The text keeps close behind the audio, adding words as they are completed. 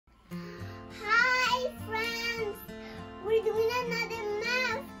another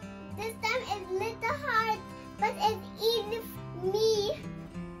math. This time it's little hard, but it's easy for me.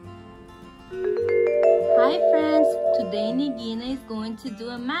 Hi friends, today Nigina is going to do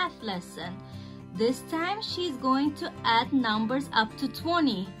a math lesson. This time she's going to add numbers up to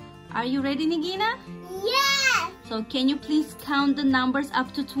 20. Are you ready, Nigina? Yes! So can you please count the numbers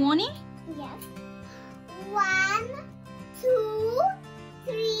up to 20? Yes. 1, 2,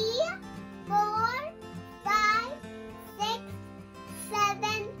 3, 4, 5, 6,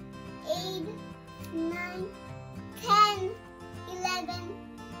 7, 8, 9, 10, 11,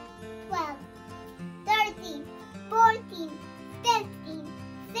 12, 13, 14, 15,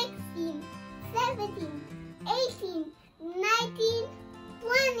 16, 17, 18, 19,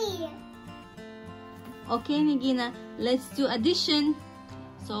 20. Okay, Nigina, let's do addition.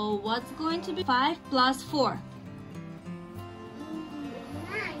 So what's going to be 5 plus 4?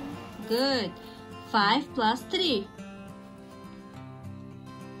 9. Good. 5 plus 3?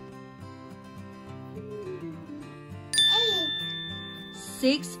 8.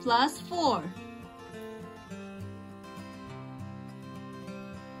 6 plus 4?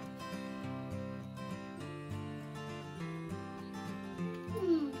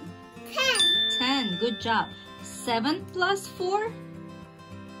 10. Good job. 7 plus 4?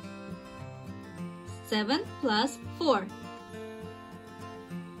 7 plus 4?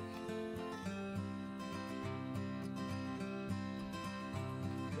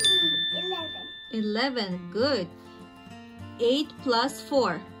 11. Good. 8 plus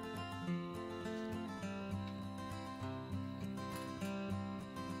 4?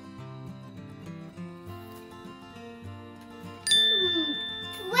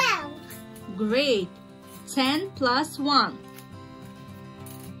 12. Great. 10 plus 1?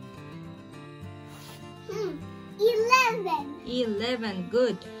 11. 11.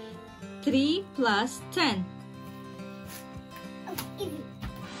 Good. 3 plus 10? Easy.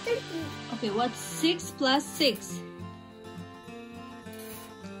 13. Okay, what's 6 plus 6?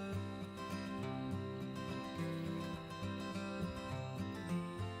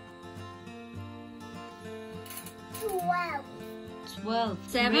 12. 12.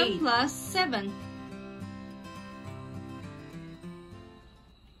 7 Great. plus 7?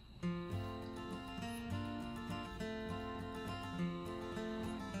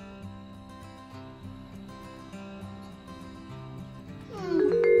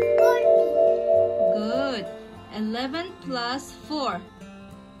 14. Good. 11 plus 4?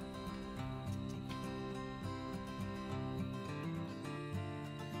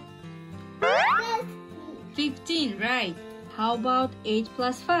 15, right. How about 8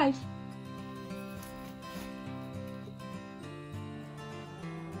 plus 5?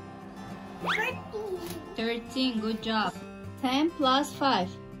 13, good job. 10 plus 5?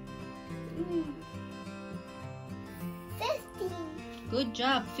 15. Good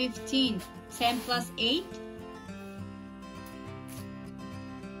job, 15. 10 plus 8?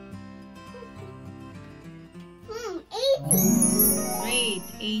 18. Great,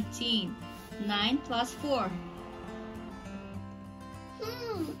 18. 9 plus 4?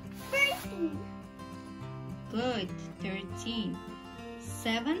 13. Good, 13.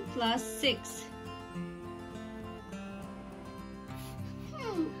 7 plus 6?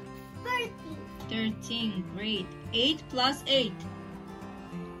 13. 13, great. 8 plus 8?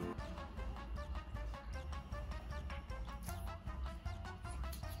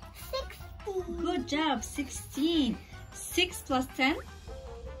 16. Good job, 16. 6 plus 10?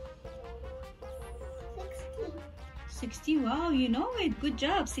 16. 16, wow, you know it. Good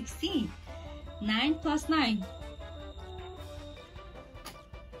job, 16. 9 plus 9?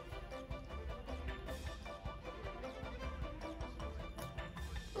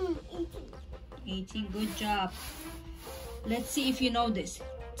 18. 18, good job. Let's see if you know this.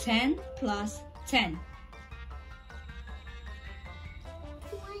 10 plus 10?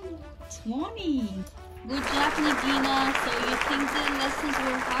 20. Good job, Nigina. So you think the lessons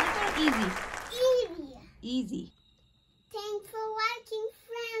were hard or easy? Easy. Easy.